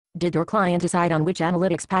Did your client decide on which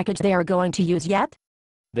analytics package they are going to use yet?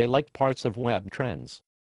 They like parts of Web Trends.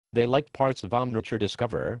 They like parts of Omniture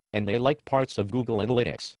Discover, and they like parts of Google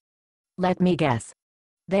Analytics. Let me guess.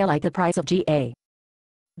 They like the price of GA.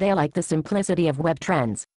 They like the simplicity of Web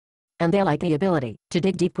Trends. And they like the ability to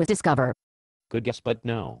dig deep with Discover. Good guess, but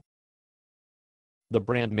no. The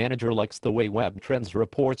brand manager likes the way Web Trends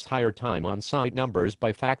reports higher time on site numbers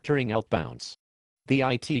by factoring out bounce. The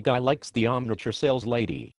IT guy likes the Omniture sales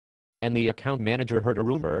lady. And the account manager heard a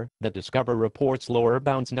rumor that Discover reports lower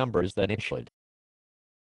bounce numbers than it should.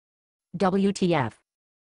 WTF.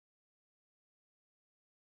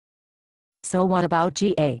 So what about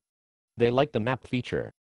GA? They like the map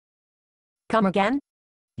feature. Come again?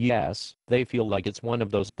 Yes, they feel like it's one of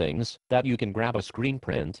those things that you can grab a screen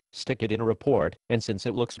print, stick it in a report, and since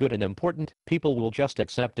it looks good and important, people will just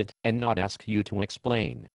accept it and not ask you to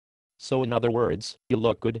explain. So in other words, you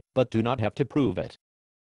look good, but do not have to prove it.